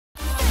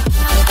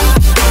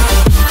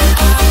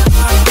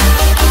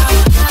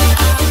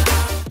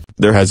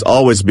There has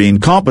always been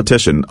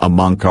competition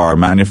among car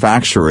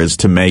manufacturers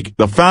to make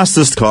the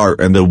fastest car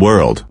in the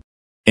world.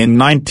 In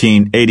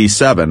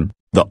 1987,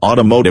 the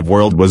automotive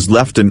world was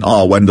left in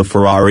awe when the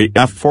Ferrari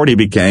F40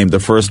 became the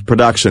first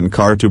production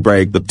car to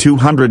break the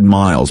 200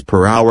 miles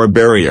per hour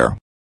barrier.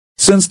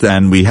 Since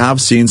then we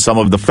have seen some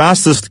of the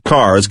fastest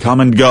cars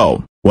come and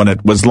go. When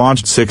it was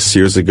launched 6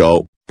 years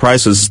ago,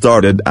 prices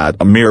started at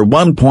a mere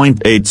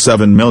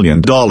 $1.87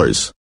 million.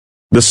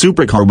 The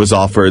supercar was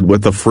offered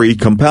with a free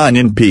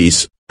companion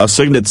piece, a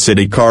Signet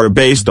City car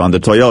based on the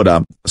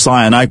Toyota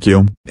Scion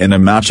IQ, in a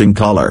matching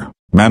color,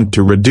 meant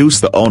to reduce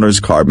the owner's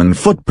carbon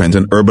footprint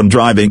in urban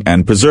driving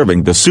and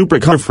preserving the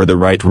supercar for the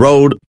right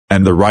road,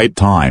 and the right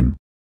time.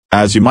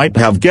 As you might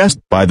have guessed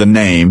by the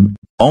name,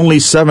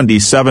 only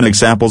 77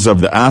 examples of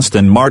the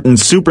Aston Martin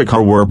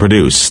supercar were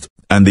produced,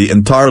 and the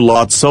entire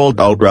lot sold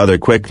out rather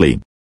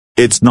quickly.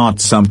 It's not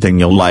something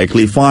you'll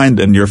likely find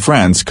in your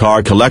friend's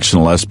car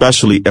collection,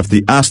 especially if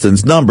the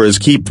Aston's numbers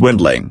keep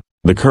dwindling.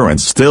 The current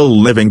still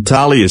living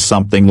tally is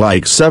something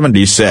like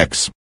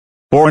 76.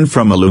 Born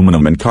from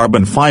aluminum and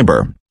carbon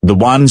fiber, the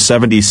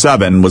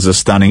 177 was a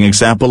stunning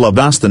example of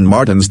Aston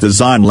Martin's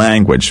design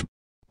language.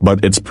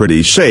 But its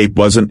pretty shape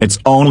wasn't its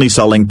only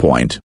selling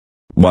point.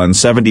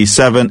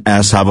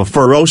 177s have a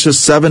ferocious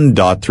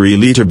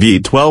 7.3-liter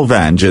V12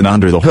 engine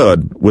under the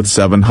hood with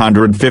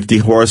 750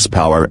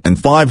 horsepower and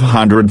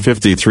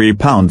 553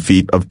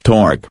 pound-feet of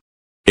torque.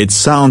 It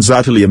sounds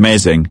utterly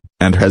amazing,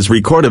 and has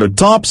recorded a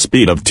top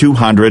speed of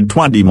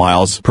 220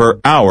 miles per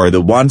hour. The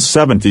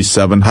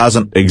 177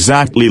 hasn't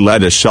exactly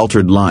led a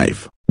sheltered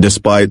life,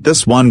 despite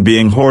this one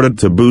being hoarded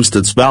to boost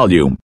its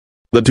value.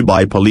 The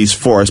Dubai police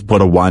force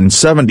put a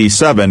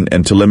 177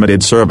 into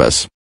limited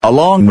service,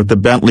 along with the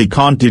Bentley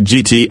Conti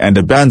GT and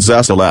a Benz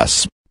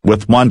SLS,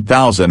 with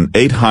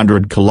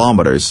 1,800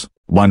 kilometers,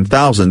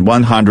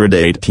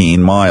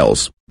 1,118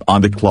 miles,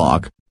 on the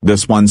clock.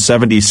 This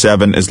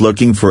 177 is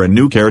looking for a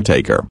new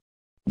caretaker.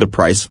 The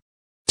price?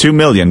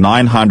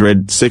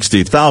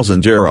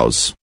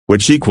 €2,960,000,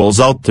 which equals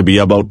out to be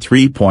about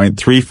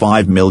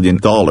 $3.35 million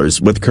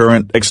with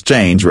current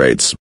exchange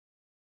rates.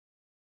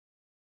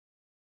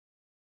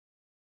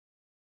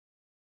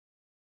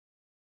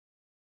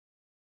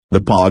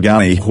 The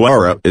Buagatti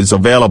Huayra is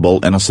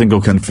available in a single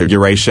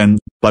configuration,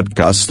 but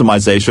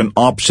customization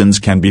options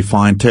can be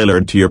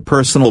fine-tailored to your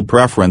personal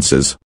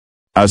preferences.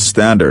 As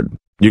standard,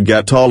 you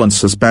get Tolan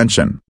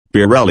suspension,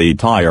 Pirelli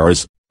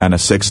tires, and a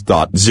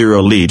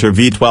 6.0-liter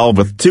V12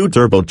 with 2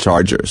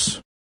 turbochargers.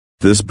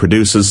 This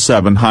produces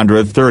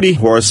 730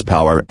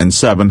 horsepower and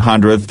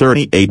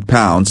 738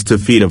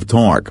 pounds-feet of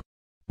torque.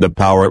 The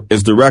power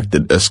is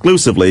directed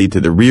exclusively to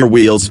the rear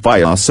wheels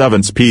via a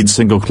 7-speed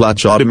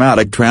single-clutch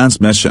automatic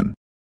transmission.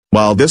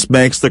 While this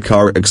makes the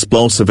car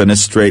explosive in a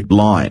straight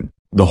line,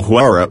 the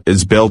Huayra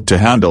is built to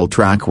handle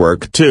track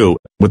work too,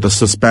 with a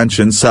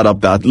suspension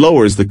setup that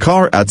lowers the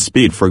car at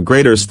speed for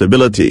greater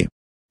stability.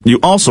 You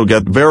also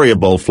get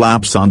variable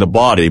flaps on the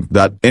body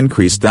that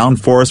increase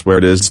downforce where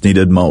it is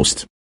needed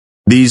most.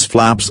 These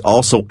flaps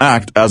also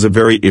act as a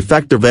very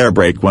effective air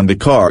brake when the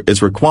car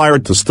is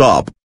required to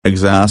stop,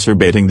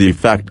 exacerbating the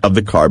effect of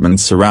the carbon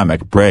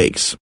ceramic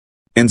brakes.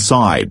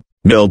 Inside,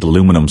 milled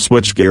aluminum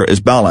switchgear is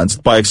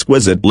balanced by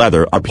exquisite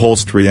leather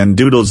upholstery and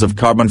doodles of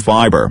carbon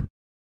fiber.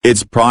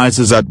 Its price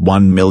is at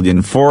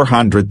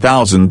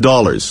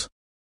 $1,400,000.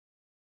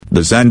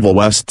 The Zenville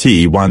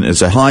ST1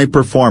 is a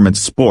high-performance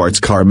sports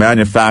car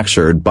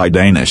manufactured by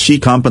Danish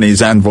company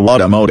Zenville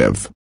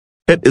Automotive.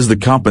 It is the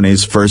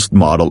company's first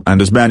model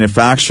and is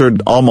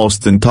manufactured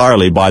almost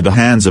entirely by the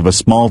hands of a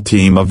small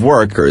team of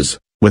workers,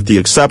 with the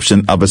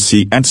exception of a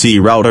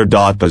CNC router.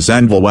 The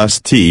Zenville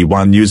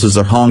ST1 uses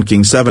a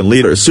honking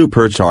 7-liter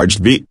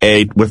supercharged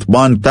V8 with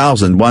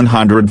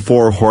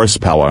 1,104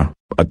 horsepower,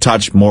 a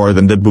touch more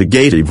than the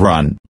Buagatti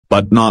Veyron,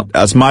 but not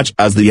as much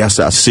as the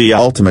SSC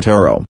Ultimate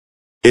Aero.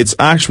 It's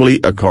actually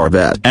a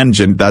Corvette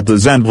engine that the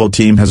Zenville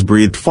team has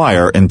breathed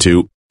fire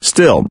into.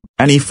 Still,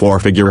 any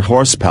 4-figure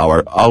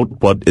horsepower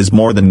output is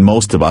more than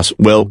most of us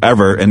will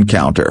ever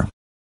encounter.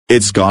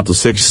 It's got a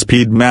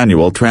 6-speed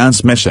manual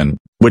transmission,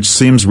 which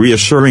seems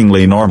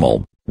reassuringly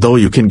normal, though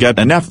you can get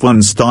an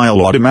F1-style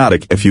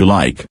automatic if you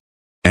like.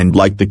 And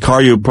like the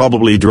car you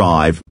probably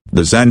drive,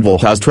 the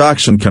Zenville has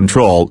traction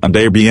control and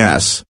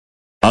ABS.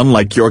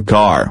 Unlike your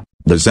car,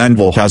 the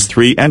Zenville has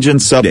 3 engine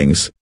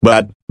settings: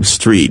 wet,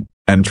 street,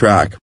 and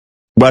track.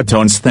 Wet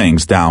tones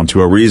things down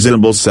to a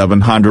reasonable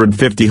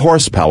 750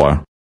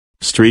 horsepower.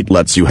 Street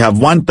lets you have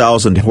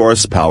 1,000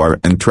 horsepower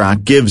and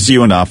track gives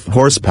you enough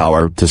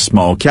horsepower to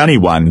smoke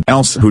anyone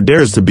else who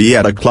dares to be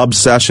at a club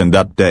session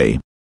that day.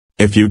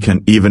 If you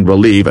can even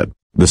believe it,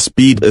 the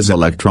speed is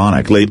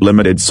electronically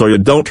limited so you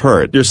don't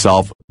hurt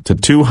yourself. To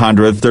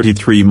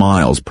 233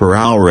 miles per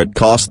hour it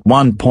cost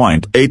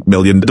 $1.8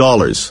 million.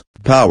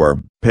 Power,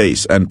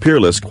 pace and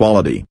peerless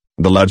quality,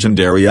 the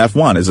legendary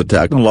F1 is a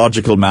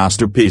technological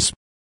masterpiece.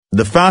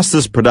 The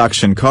fastest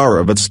production car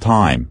of its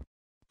time.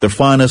 The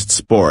finest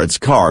sports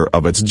car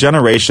of its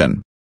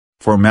generation.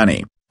 For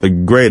many, the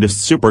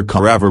greatest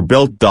supercar ever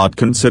built.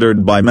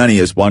 Considered by many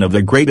as one of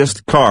the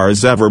greatest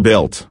cars ever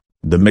built,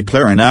 The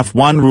McLaren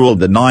F1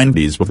 ruled the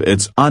 90s with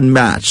its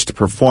unmatched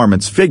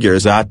performance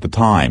figures at the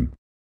time.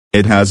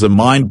 It has a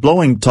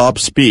mind-blowing top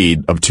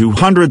speed of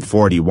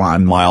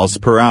 241 miles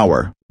per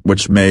hour,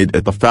 which made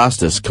it the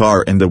fastest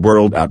car in the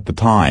world at the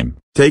time.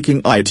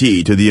 Taking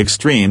it to the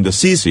extreme, the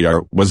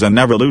CCR was an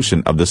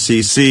evolution of the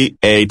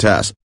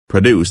CC8S,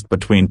 produced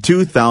between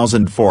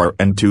 2004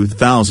 and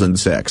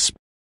 2006.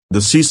 The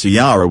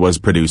CCR was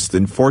produced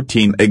in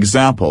 14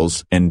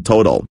 examples in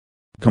total.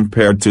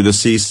 Compared to the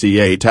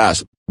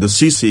CC8S, the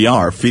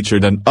CCR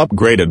featured an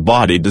upgraded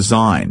body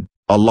design,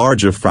 a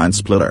larger front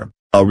splitter,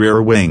 a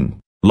rear wing,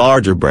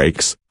 larger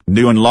brakes,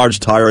 new and large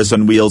tires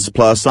and wheels,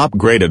 plus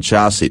upgraded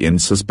chassis and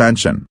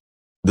suspension.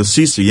 The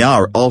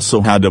CCR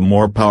also had a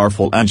more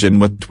powerful engine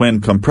with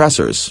twin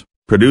compressors,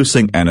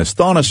 producing an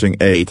astonishing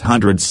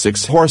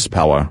 806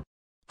 horsepower.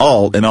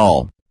 All in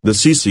all, the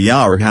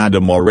CCR had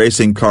a more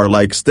racing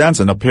car-like stance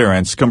and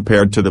appearance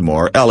compared to the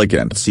more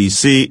elegant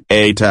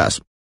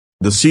CC8S.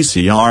 The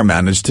CCR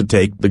managed to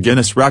take the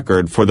Guinness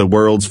record for the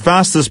world's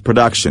fastest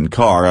production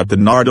car at the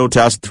Nardo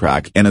test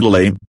track in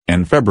Italy,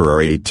 in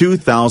February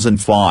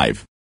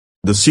 2005.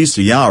 The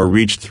CCR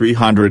reached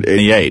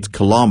 388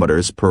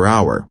 kilometers per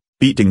hour,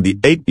 beating the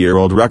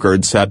 8-year-old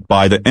record set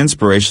by the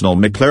inspirational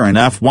McLaren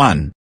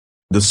F1.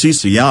 The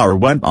CCR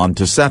went on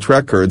to set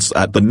records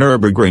at the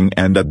Nürburgring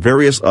and at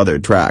various other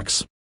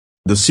tracks.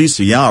 The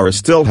CCR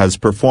still has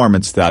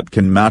performance that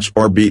can match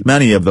or beat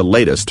many of the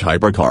latest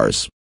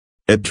hypercars.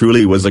 It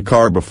truly was a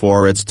car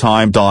before its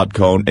time.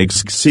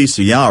 Koenigsegg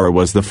CCR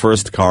was the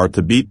first car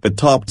to beat the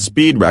top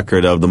speed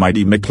record of the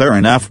mighty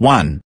McLaren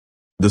F1.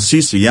 The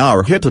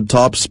CCR hit a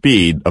top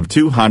speed of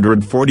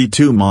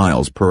 242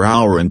 miles per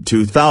hour in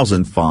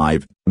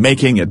 2005,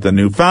 making it the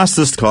new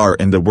fastest car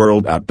in the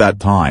world at that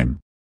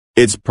time.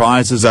 Its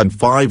price is at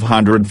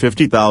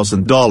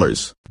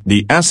 $550,000.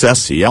 The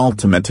SSC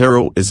Ultimate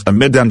Aero is a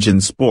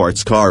mid-engine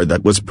sports car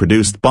that was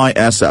produced by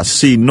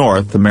SSC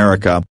North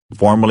America,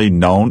 formerly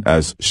known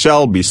as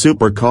Shelby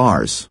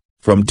Supercars,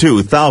 from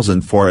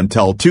 2004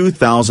 until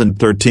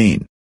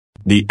 2013.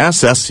 The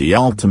SSC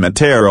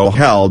Ultimate Aero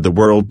held the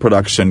world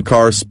production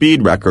car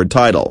speed record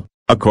title,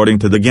 according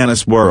to the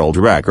Guinness World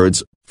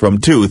Records, from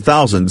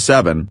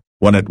 2007,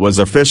 when it was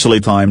officially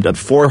timed at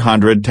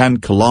 410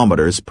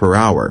 km per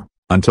hour.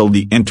 Until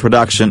the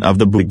introduction of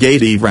the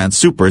Buagatti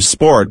Super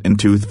Sport in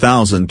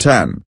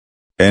 2010.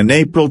 In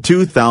April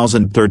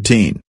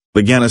 2013,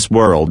 the Guinness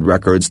World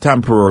Records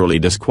temporarily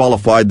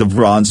disqualified the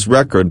Vron's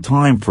record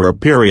time for a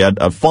period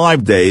of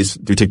 5 days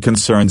due to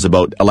concerns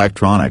about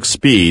electronic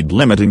speed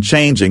limiting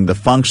changing the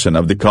function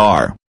of the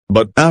car,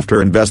 but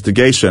after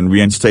investigation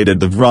reinstated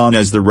the Vron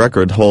as the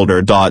record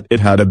holder. It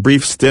had a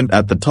brief stint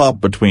at the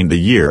top between the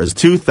years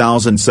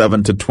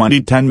 2007 to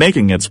 2010,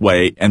 making its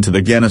way into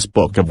the Guinness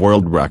Book of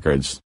World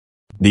Records.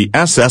 The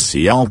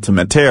SSC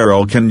Ultimate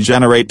Aero can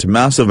generate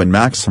massive and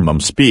maximum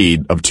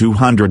speed of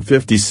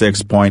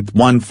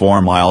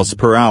 256.14 miles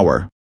per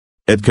hour.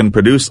 It can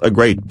produce a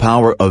great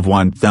power of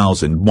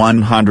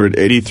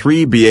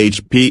 1,183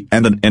 bhp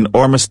and an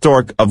enormous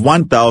torque of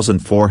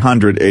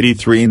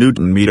 1,483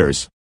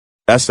 Nm.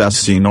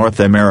 SSC North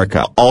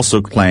America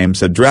also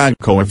claims a drag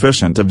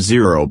coefficient of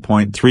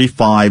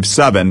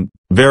 0.357,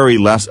 very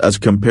less as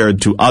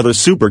compared to other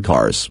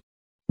supercars.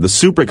 The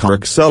supercar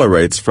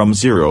accelerates from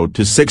 0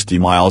 to 60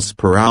 miles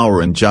per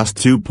hour in just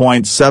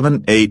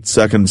 2.78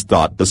 seconds.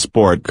 The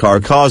sport car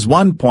cost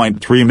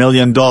 $1.3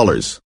 million.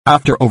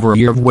 After over a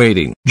year of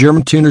waiting,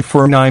 German tuner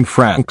for 9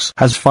 francs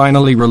has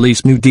finally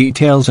released new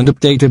details and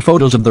updated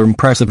photos of the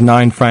impressive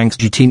 9 francs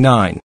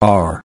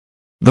GT9R.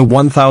 The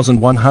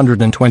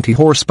 1,120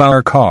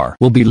 horsepower car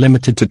will be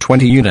limited to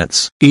 20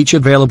 units, each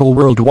available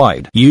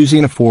worldwide,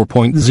 using a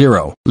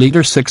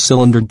 4.0-liter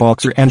 6-cylinder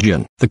boxer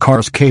engine. The car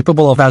is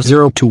capable of a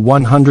 0 to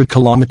 100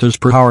 km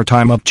per hour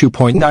time of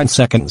 2.9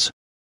 seconds.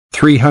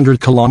 300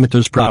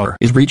 km per hour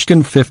is reached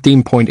in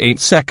 15.8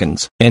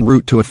 seconds, en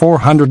route to a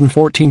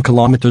 414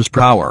 km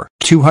per hour,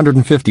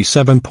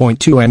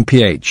 257.2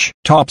 mph,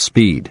 top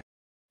speed.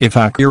 If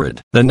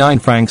accurate, the 9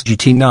 francs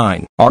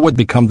GT9R would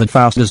become the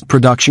fastest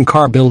production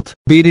car built,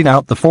 beating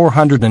out the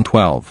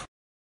 412.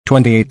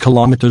 28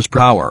 km per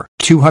hour,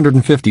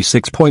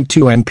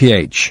 256.2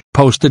 mph,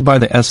 posted by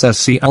the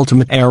SSC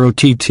Ultimate Aero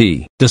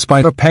TT,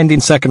 despite a pending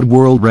second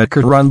world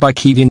record run by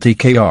Keating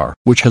TKR,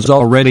 which has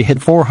already hit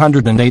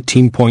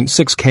 418.6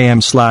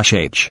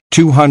 km/h,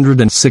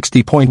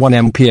 260.1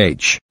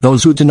 mph.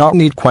 Those who do not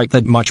need quite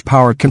that much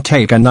power can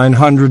take a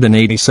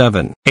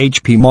 987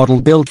 HP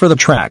model built for the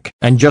track,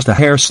 and just a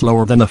hair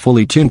slower than a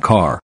fully tuned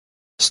car.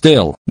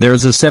 Still,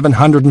 there's a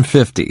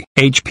 750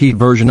 HP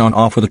version on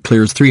offer that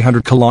clears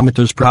 300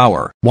 km per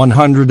hour,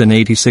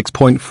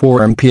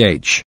 186.4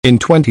 mph, in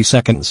 20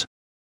 seconds.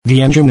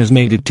 The engine is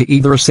mated to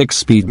either a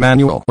 6-speed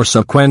manual or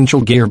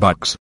sequential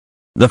gearbox.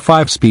 The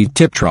 5-speed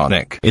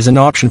Tiptronic is an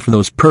option for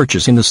those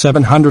purchasing the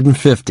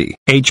 750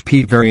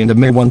 HP variant of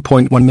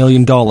 $1.1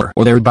 million or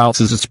thereabouts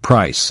is its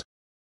price.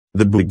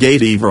 The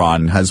Buagatti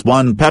Veyron has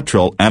one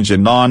petrol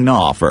engine on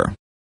offer.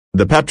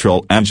 The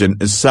petrol engine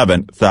is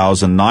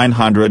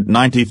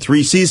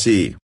 7,993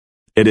 cc.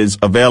 It is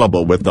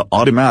available with the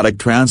automatic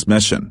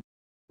transmission.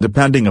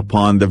 Depending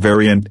upon the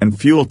variant and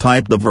fuel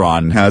type, the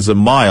Veyron has a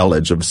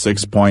mileage of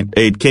 6.8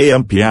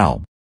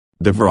 kmpl.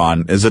 The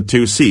Veyron is a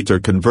two-seater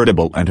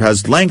convertible and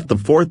has length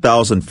of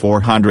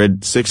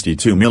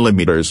 4,462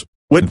 mm,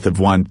 width of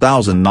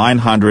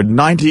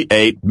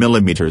 1,998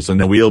 mm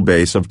and a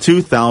wheelbase of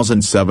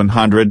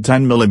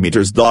 2,710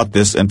 mm.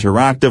 This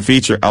interactive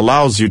feature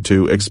allows you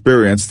to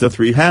experience the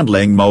three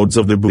handling modes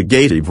of the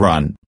Buagtti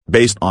Veyron,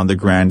 based on the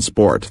Grand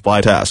Sport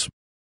Flight S.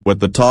 With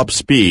the top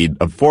speed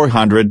of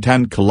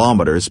 410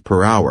 km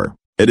per hour,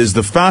 it is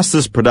the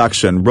fastest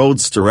production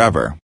roadster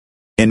ever.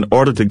 In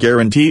order to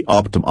guarantee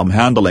optimum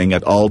handling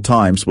at all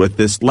times with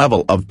this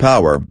level of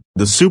power,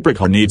 the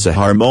supercar needs a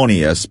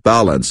harmonious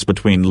balance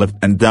between lift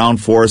and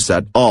downforce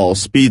at all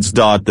speeds.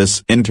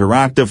 This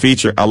interactive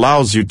feature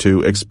allows you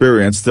to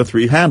experience the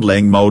three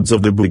handling modes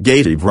of the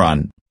Buagtti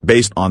Veyron,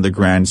 based on the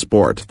Grand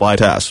Sport Flight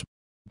S.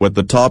 With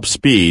the top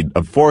speed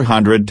of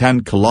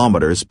 410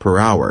 km per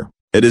hour,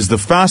 it is the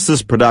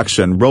fastest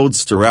production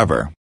roadster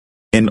ever.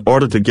 In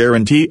order to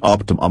guarantee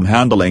optimum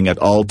handling at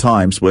all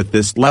times with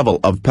this level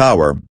of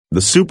power, the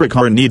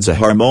supercar needs a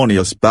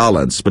harmonious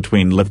balance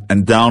between lift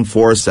and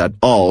downforce at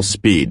all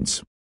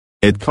speeds.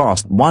 It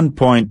cost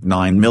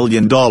 $1.9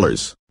 million.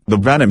 The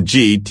Venom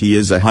GT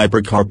is a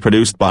hypercar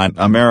produced by an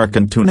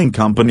American tuning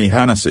company,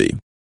 Hennessey.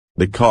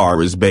 The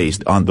car is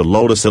based on the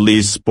Lotus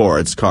Elise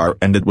Sportscar,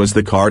 and it was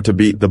the car to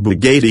beat the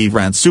Buagtti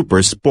Veyron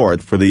Super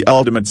Sport for the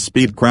ultimate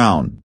speed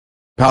crown.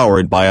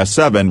 Powered by a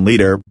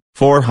 7-liter,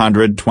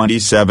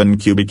 427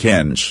 cubic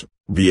inch,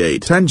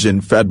 V8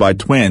 engine fed by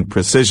twin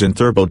precision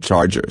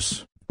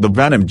turbochargers, the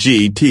Venom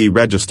GT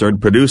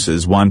registered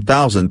produces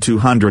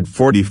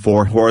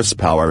 1,244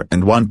 horsepower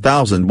and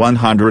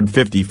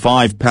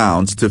 1,155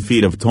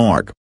 pounds-feet of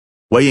torque.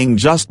 Weighing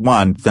just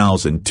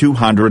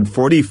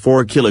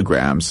 1,244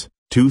 kilograms,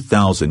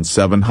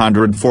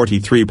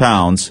 2,743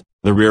 pounds,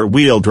 the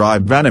rear-wheel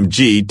drive Venom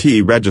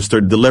GT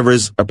registered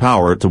delivers a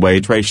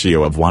power-to-weight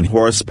ratio of 1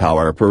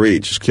 horsepower per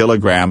each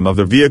kilogram of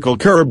the vehicle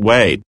curb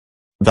weight.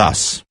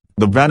 Thus,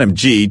 the Venom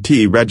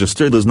GT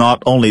registered is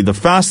not only the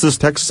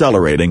fastest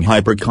accelerating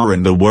hypercar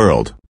in the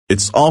world,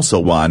 it's also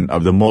one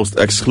of the most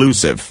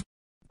exclusive.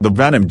 The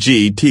Venom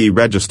GT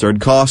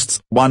registered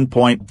costs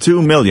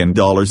 $1.2 million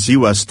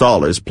US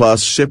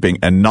plus shipping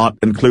and not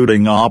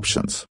including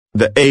options.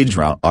 The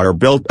Adra are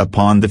built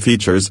upon the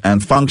features and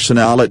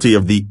functionality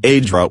of the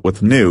Adra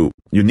with new,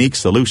 unique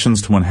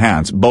solutions to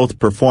enhance both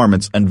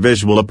performance and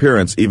visual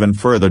appearance even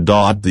further.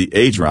 The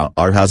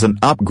Adra has an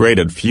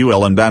upgraded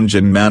fuel and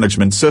engine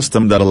management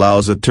system that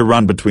allows it to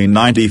run between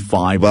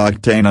 95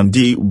 octane and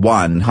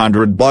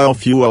D100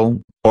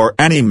 biofuel, or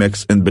any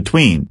mix in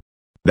between.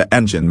 The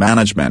engine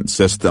management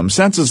system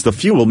senses the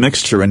fuel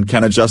mixture and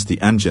can adjust the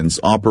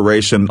engine's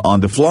operation on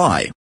the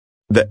fly.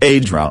 The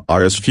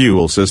Adra's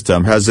fuel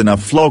system has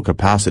enough flow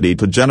capacity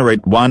to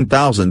generate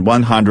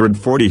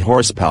 1,140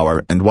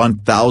 horsepower and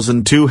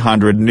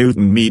 1,200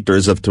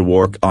 Newton-meters of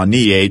torque on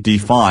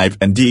E85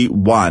 and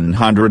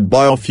D100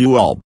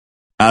 biofuel.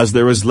 As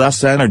there is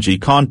less energy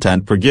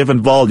content per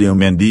given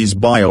volume in these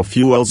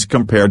biofuels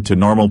compared to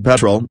normal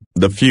petrol,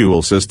 the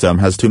fuel system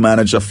has to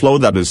manage a flow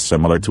that is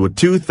similar to a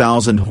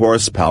 2,000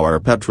 horsepower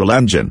petrol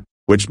engine,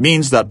 which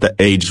means that the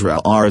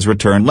Adra's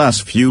return-less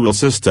fuel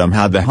system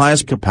had the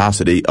highest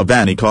capacity of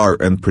any car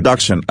in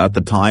production at the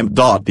time.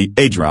 The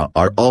Adra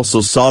also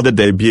saw the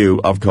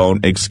debut of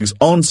Koenigsegg's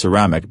own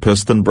ceramic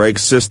piston brake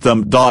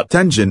system.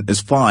 Engine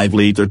is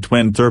 5-liter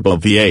twin-turbo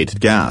V8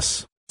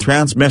 gas.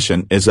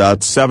 Transmission is at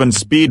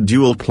 7-speed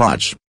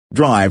dual-clutch.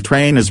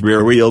 Drivetrain is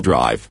rear-wheel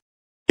drive.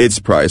 Its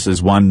price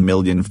is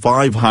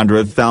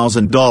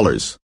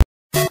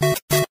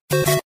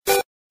 $1,500,000.